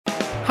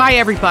Hi,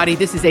 everybody.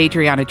 This is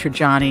Adriana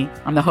Trajani.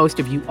 I'm the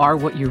host of You Are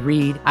What You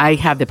Read. I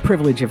have the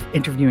privilege of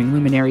interviewing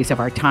luminaries of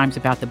our times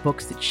about the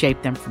books that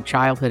shaped them from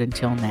childhood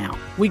until now.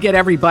 We get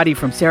everybody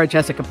from Sarah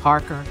Jessica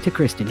Parker to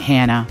Kristen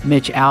Hanna,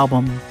 Mitch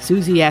Albom,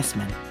 Susie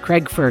Essman,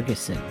 Craig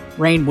Ferguson,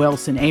 Rainn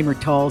Wilson, Amor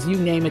Tolls, you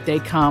name it, they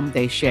come,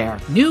 they share.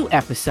 New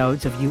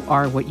episodes of You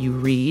Are What You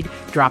Read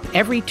drop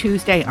every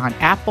Tuesday on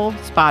Apple,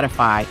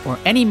 Spotify, or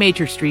any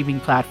major streaming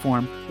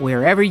platform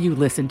wherever you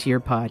listen to your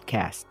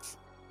podcasts.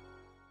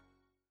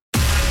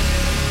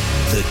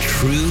 The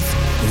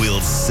truth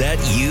will set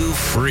you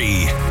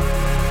free.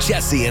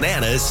 Jesse and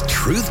Anna's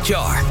Truth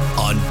Jar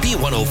on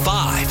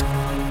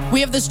B105.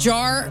 We have this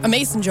jar, a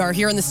mason jar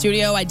here in the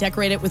studio. I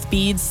decorate it with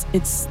beads.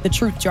 It's the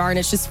Truth Jar, and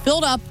it's just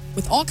filled up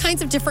with all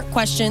kinds of different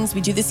questions. We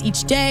do this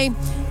each day,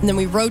 and then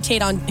we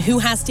rotate on who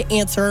has to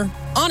answer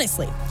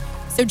honestly.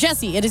 So,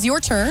 Jesse, it is your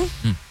turn.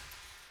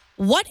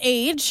 What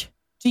age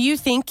do you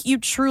think you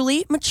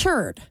truly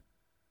matured?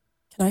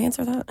 Can I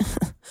answer that?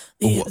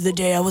 The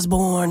day I was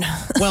born.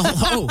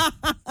 Well,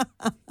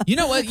 you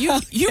know what?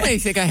 You may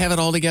think I have it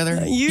all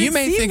together. You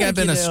may think I've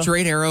been a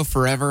straight arrow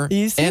forever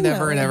and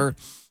ever and ever.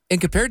 And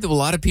compared to a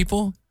lot of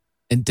people,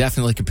 and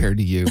definitely compared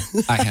to you,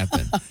 I have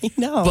been. I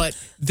know. But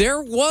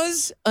there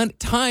was a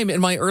time in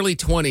my early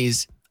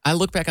 20s, I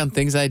look back on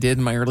things I did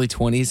in my early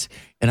 20s,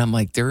 and I'm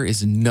like, there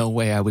is no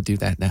way I would do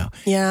that now.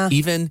 Yeah.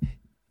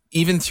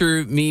 Even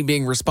through me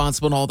being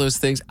responsible and all those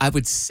things, I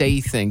would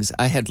say things.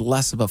 I had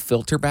less of a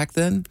filter back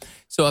then.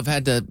 So I've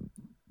had to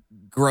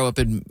grow up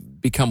and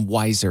become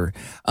wiser.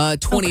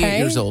 28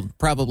 years old,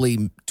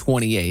 probably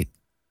 28.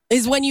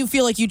 Is when you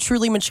feel like you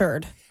truly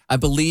matured. I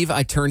believe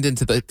I turned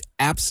into the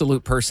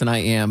absolute person I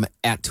am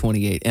at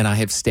 28, and I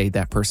have stayed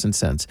that person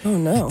since. Oh,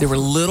 no. There were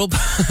little...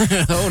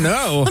 oh,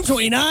 no. I'm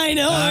 29.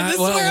 Oh, this is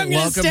where I'm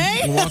going to stay?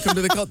 Welcome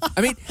to the cult.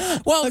 I mean,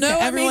 well, okay, no,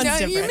 everyone's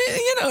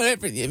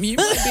different.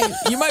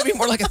 You might be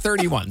more like a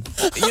 31.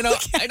 You know,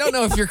 I don't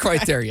know if you're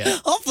quite there yet.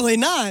 Hopefully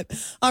not.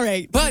 All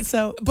right.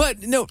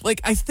 But no,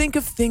 like I think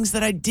of things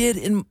that I did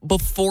in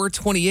before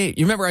 28.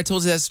 You remember I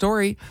told you that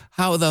story,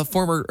 how the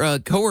former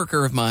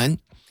coworker of mine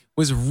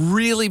was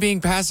really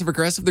being passive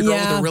aggressive, the girl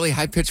with a really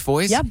high pitched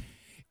voice. Yep.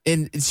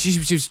 And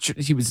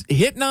she was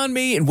hitting on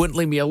me and wouldn't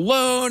leave me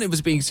alone. It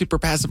was being super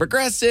passive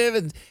aggressive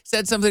and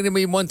said something to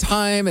me one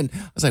time. And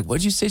I was like,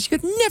 what'd you say? She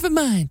goes, never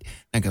mind.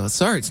 And I go,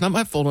 sorry, it's not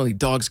my fault. Only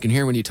dogs can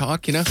hear when you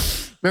talk, you know?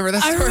 Remember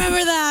that story? I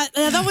remember that.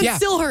 That one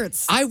still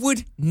hurts. I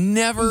would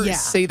never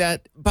say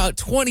that. About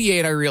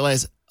 28, I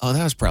realized, oh,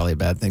 that was probably a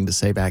bad thing to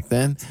say back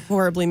then.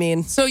 Horribly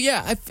mean. So,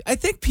 yeah, I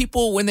think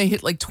people, when they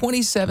hit like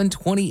 27,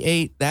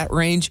 28, that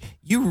range,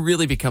 you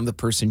really become the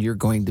person you're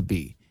going to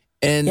be.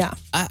 And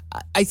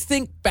I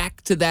think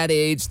back to that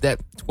age,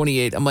 that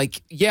 28, I'm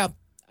like, yeah,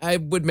 I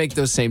would make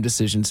those same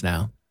decisions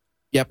now.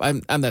 Yep,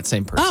 I'm that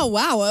same person. Oh,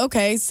 wow.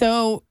 Okay.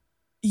 So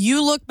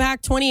you look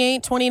back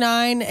 28,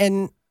 29,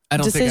 and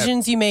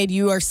decisions you made,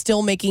 you are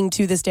still making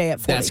to this day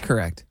at 40. That's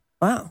correct.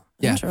 Wow.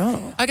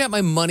 Yeah. I got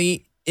my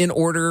money in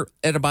order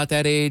at about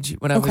that age.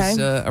 When I was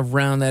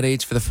around that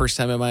age for the first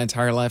time in my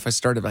entire life, I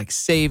started like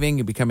saving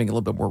and becoming a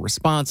little bit more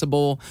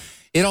responsible.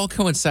 It all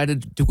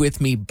coincided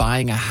with me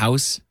buying a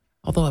house.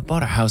 Although I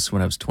bought a house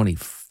when I was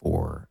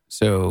 24.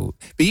 So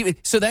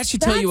that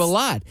should tell you a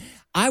lot.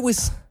 It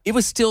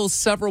was still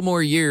several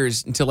more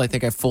years until I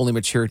think I fully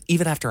matured,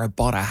 even after I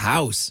bought a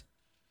house.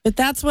 But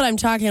that's what I'm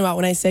talking about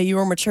when I say you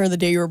were mature the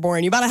day you were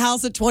born. You bought a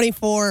house at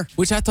 24.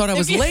 Which I thought I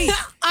was late.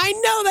 I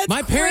know, that's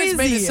My parents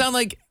made it sound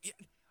like...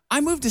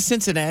 I moved to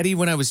Cincinnati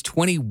when I was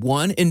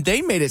 21, and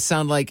they made it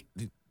sound like...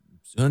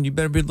 Son, you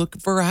better be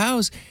looking for a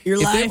house.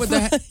 I would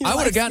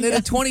have gotten it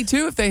at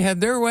 22 if they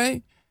had their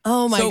way.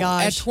 Oh, my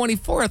gosh. At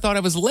 24, I thought I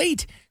was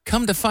late.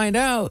 Come to find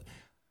out,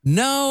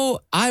 no,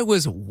 I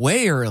was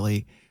way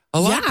early.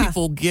 A lot of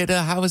people get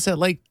a house at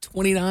like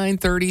 29,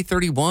 30,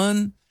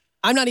 31.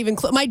 I'm not even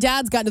my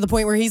dad's gotten to the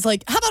point where he's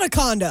like, how about a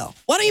condo?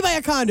 Why don't you buy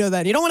a condo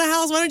then? You don't want a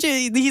house? Why don't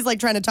you? He's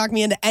like trying to talk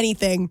me into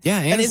anything. Yeah,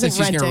 Anna says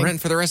she's going to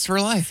rent for the rest of her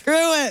life. Screw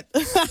it.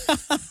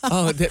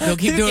 Oh, they'll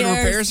keep doing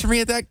repairs for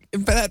me at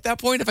that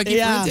point if I keep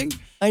renting?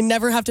 I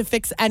never have to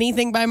fix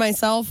anything by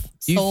myself.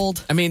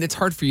 Sold. It's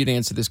hard for you to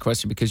answer this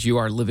question because you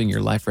are living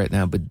your life right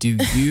now, but do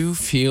you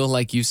feel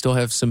like you still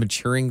have some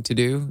maturing to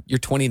do? You're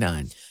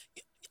 29.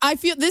 I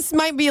feel this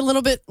might be a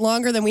little bit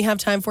longer than we have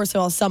time for,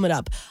 so I'll sum it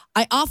up.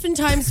 I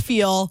oftentimes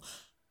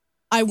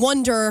I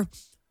wonder,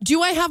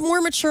 do I have more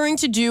maturing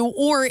to do,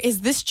 or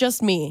is this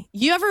just me?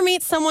 You ever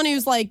meet someone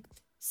who's like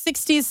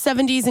 60s,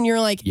 70s, and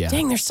you're like,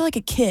 dang, they're still like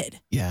a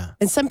kid. Yeah.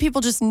 And some people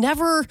just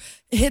never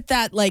hit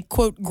that, like,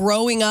 quote,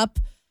 growing up.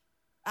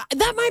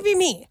 That might be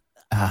me.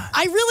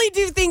 I really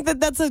do think that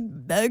that's a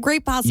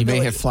great possibility. You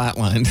may have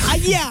flatlined.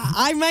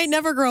 I might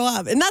never grow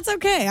up, and that's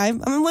okay. I'm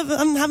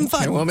having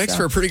fun. Okay, well, it makes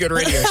for a pretty good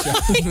radio show.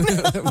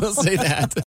 We'll say that.